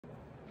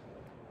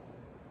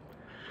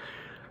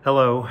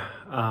Hello,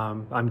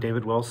 I'm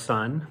David Wells'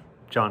 son,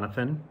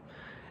 Jonathan,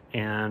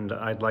 and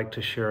I'd like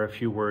to share a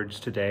few words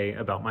today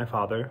about my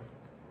father.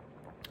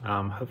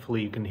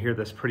 Hopefully you can hear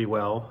this pretty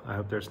well. I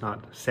hope there's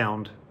not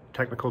sound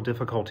technical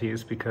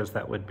difficulties because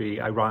that would be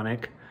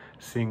ironic,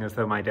 seeing as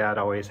though my dad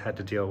always had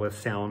to deal with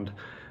sound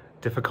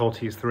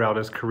difficulties throughout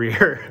his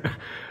career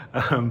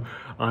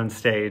on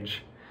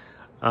stage.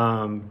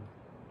 But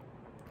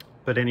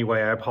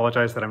anyway, I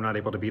apologize that I'm not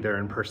able to be there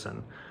in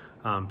person,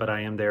 but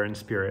I am there in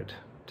spirit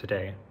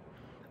today.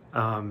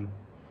 I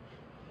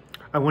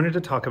wanted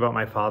to talk about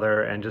my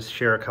father and just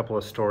share a couple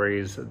of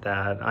stories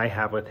that I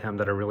have with him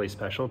that are really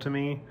special to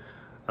me.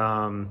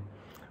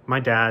 My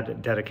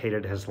dad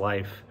dedicated his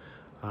life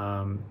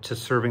to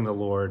serving the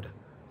Lord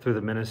through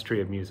the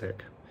ministry of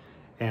music,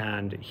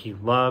 and he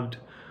loved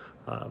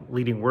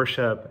leading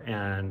worship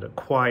and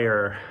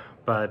choir,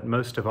 but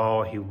most of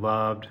all, he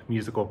loved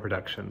musical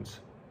productions.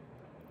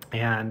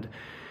 And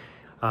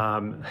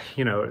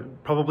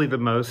probably the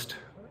most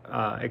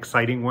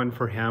exciting one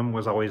for him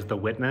was always The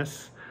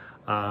Witness.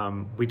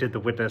 We did The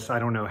Witness, I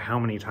don't know how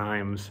many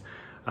times,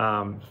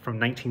 from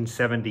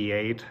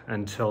 1978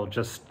 until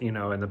just, in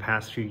the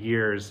past few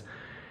years,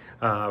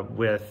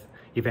 with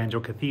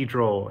Evangel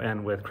Cathedral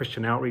and with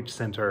Christian Outreach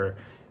Center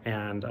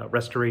and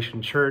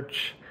Restoration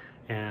Church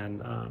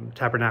and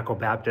Tabernacle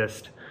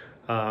Baptist.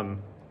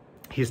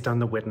 He's done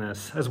The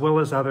Witness, as well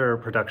as other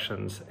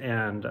productions,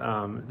 and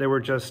they were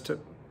just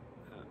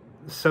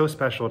so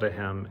special to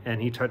him,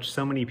 and he touched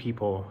so many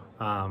people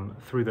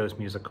through those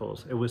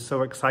musicals. It was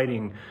so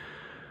exciting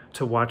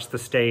to watch the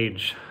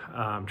stage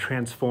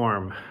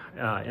transform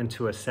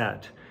into a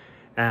set,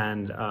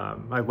 and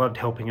I loved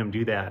helping him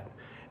do that,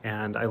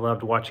 and I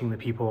loved watching the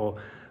people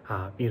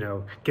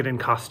get in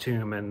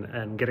costume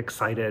and get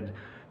excited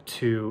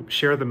to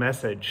share the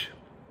message.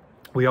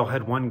 We all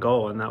had one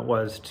goal, and that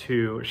was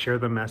to share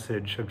the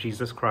message of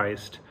Jesus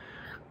Christ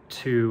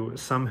to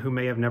some who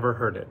may have never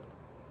heard it.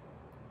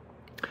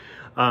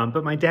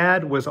 But my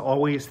dad was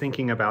always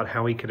thinking about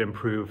how he could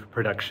improve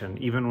production,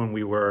 even when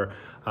we were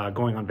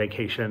going on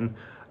vacation.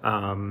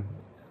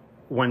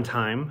 One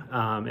time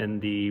in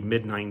the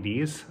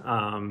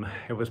mid-90s,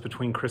 it was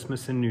between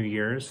Christmas and New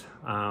Year's,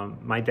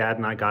 my dad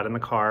and I got in the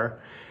car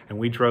and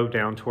we drove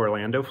down to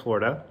Orlando,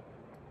 Florida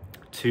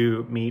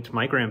to meet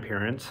my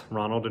grandparents,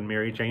 Ronald and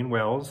Mary Jane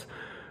Wells,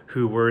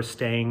 who were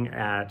staying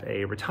at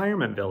a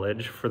retirement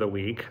village for the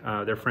week.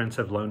 Their friends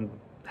had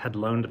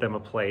loaned them a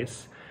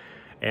place.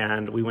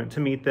 And we went to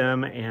meet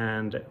them,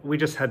 and we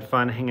just had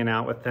fun hanging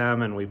out with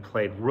them, and we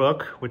played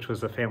Rook, which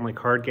was a family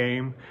card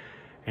game,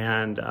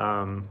 and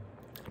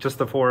just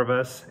the four of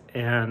us.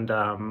 And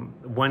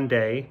one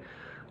day,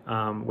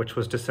 which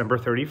was December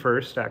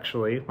 31st,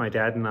 actually, my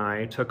dad and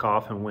I took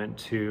off and went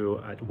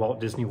to Walt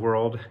Disney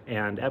World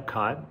and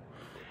Epcot.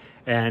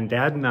 And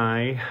Dad and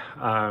I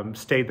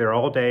stayed there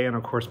all day, and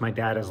of course my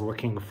dad is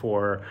looking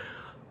for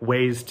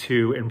ways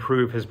to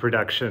improve his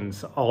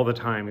productions all the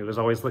time. He was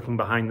always looking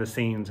behind the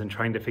scenes and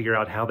trying to figure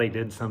out how they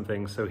did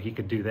something so he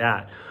could do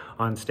that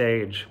on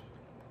stage.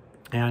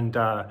 And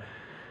around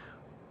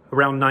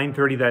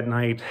 9:30 that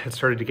night, it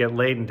started to get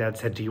late, and Dad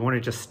said, "Do you want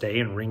to just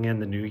stay and ring in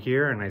the new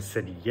year?" And I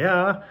said,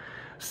 "Yeah."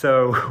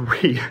 So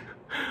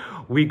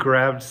we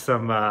grabbed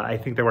some, I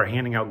think they were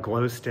handing out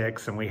glow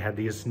sticks, and we had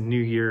these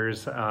New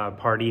Year's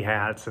party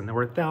hats, and there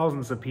were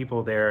thousands of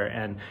people there,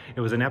 and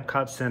it was an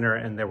Epcot Center,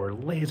 and there were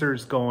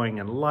lasers going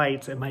and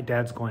lights, and my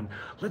dad's going,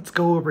 "Let's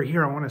go over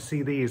here, I want to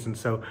see these." And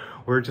so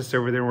we're just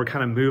over there, and we're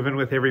kind of moving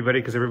with everybody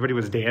because everybody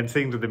was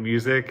dancing to the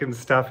music and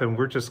stuff, and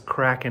we're just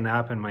cracking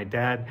up, and my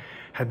dad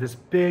had this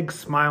big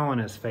smile on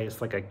his face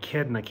like a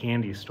kid in a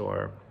candy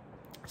store.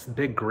 It's a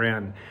big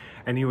grin.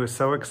 And he was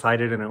so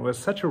excited, and it was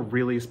such a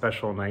really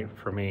special night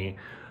for me,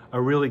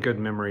 a really good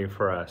memory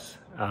for us.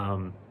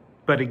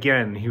 But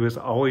again, he was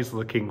always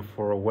looking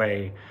for a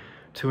way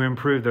to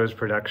improve those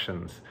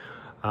productions.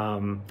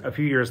 A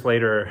few years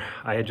later,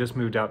 I had just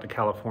moved out to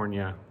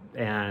California,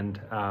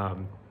 and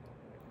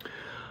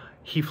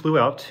he flew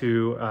out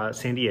to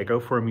San Diego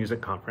for a music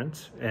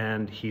conference,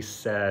 and he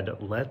said,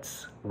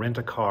 "Let's rent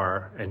a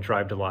car and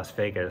drive to Las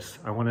Vegas.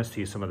 I want to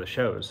see some of the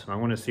shows. I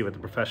want to see what the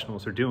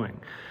professionals are doing."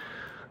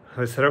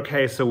 I said,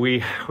 okay, so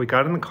we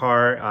got in the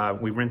car,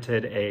 we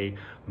rented a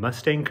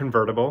Mustang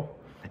convertible,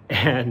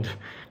 and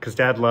because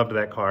Dad loved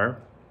that car,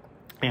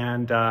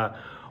 and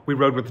we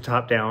rode with the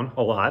top down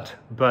a lot.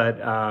 But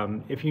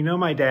if you know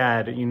my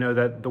dad, you know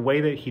that the way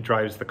that he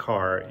drives the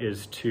car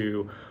is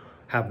to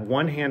have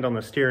one hand on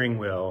the steering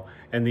wheel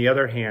and the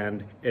other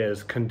hand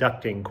is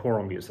conducting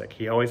choral music.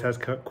 He always has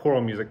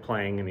choral music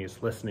playing, and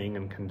he's listening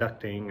and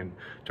conducting and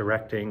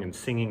directing and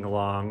singing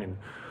along, and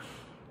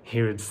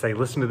he would say,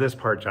 "Listen to this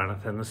part,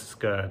 Jonathan, this is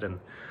good."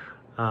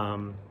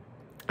 And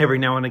every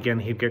now and again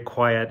he'd get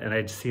quiet, and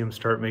I'd see him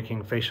start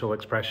making facial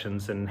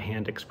expressions and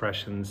hand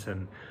expressions,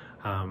 and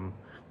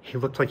he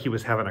looked like he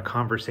was having a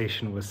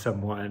conversation with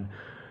someone,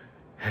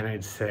 and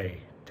I'd say,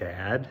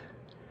 "Dad,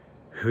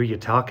 who you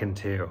talking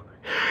to?"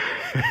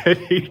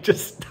 He'd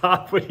just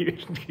stop when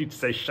he'd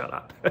say, "Shut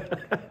up,"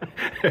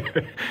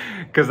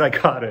 because I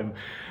caught him.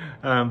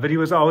 But he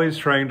was always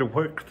trying to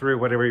work through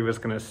whatever he was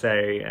going to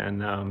say,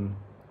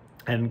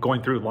 and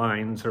going through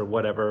lines or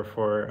whatever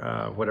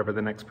for whatever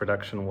the next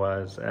production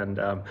was. And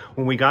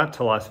when we got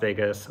to Las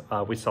Vegas,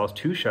 we saw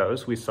 2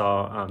 shows. We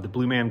saw the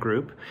Blue Man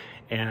Group,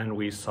 and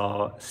we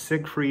saw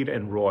Siegfried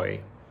and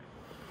Roy.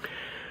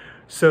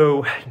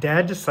 So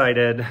Dad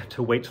decided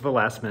to wait to the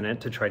last minute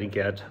to try to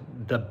get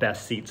the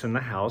best seats in the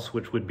house,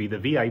 which would be the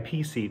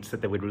VIP seats that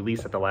they would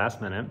release at the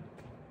last minute.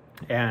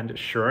 And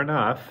sure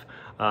enough,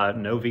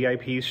 no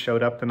VIPs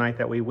showed up the night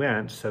that we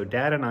went, so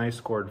Dad and I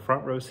scored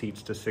front row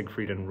seats to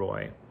Siegfried and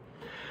Roy.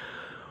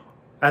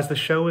 As the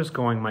show is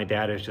going, my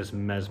dad is just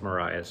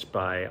mesmerized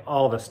by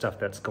all the stuff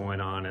that's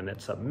going on, and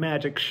it's a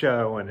magic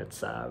show, and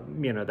it's,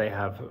 they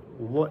have,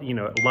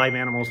 live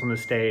animals on the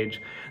stage.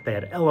 They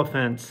had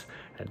elephants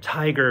and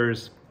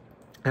tigers,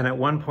 and at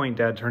one point,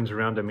 Dad turns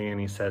around to me and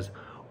he says,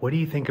 "What do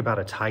you think about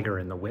a tiger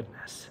in The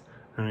Witness?"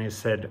 And I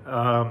said,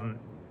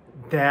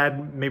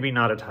 "Dad, maybe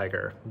not a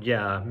tiger.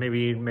 Yeah,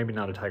 maybe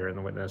not a tiger in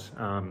The Witness.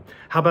 How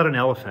about an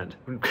elephant?"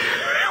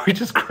 We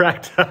just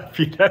cracked up,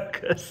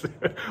 because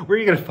where are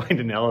you going to find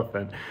an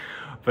elephant?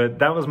 But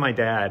that was my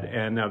dad.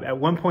 And at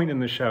one point in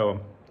the show,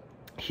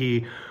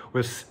 he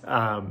was,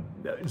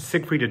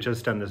 Siegfried had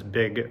just done this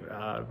big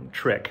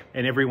trick,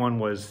 and everyone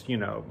was,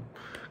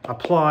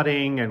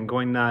 applauding and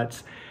going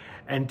nuts.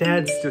 And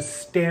Dad's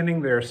just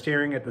standing there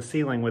staring at the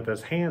ceiling with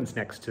his hands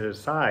next to his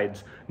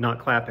sides, not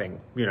clapping.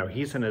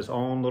 He's in his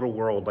own little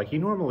world like he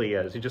normally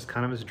is. He just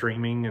kind of is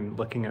dreaming and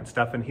looking at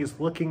stuff, and he's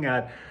looking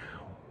at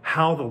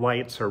how the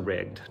lights are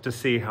rigged to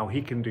see how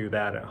he can do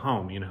that at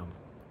home,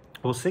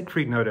 Well,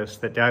 Siegfried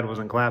noticed that Dad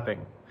wasn't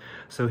clapping.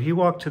 So he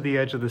walked to the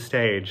edge of the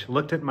stage,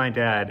 looked at my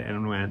dad,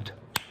 and went,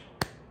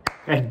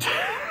 and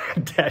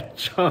Dad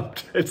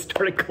jumped and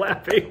started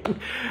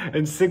clapping.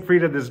 And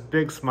Siegfried had this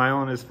big smile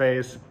on his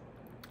face.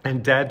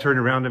 And Dad turned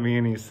around to me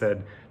and he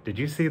said, "Did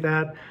you see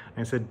that?"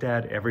 I said,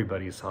 "Dad,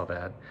 everybody saw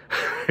that.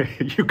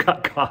 You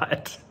got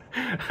caught."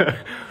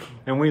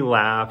 And we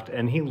laughed,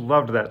 and he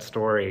loved that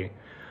story.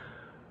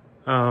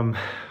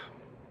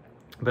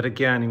 But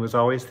again, he was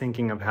always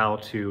thinking of how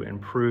to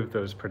improve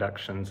those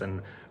productions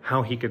and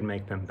how he could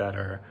make them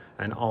better,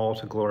 and all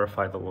to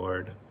glorify the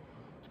Lord.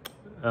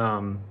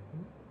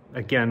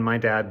 Again, my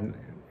dad,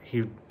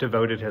 he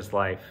devoted his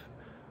life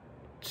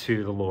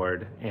to the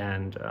Lord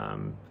and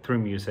through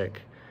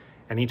music,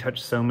 and he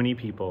touched so many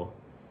people,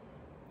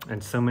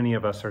 and so many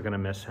of us are going to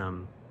miss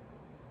him.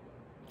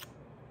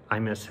 I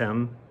miss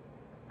him,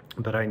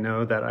 but I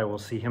know that I will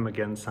see him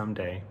again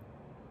someday.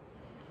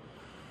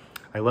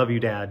 I love you,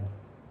 Dad.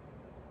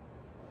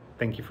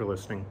 Thank you for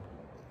listening.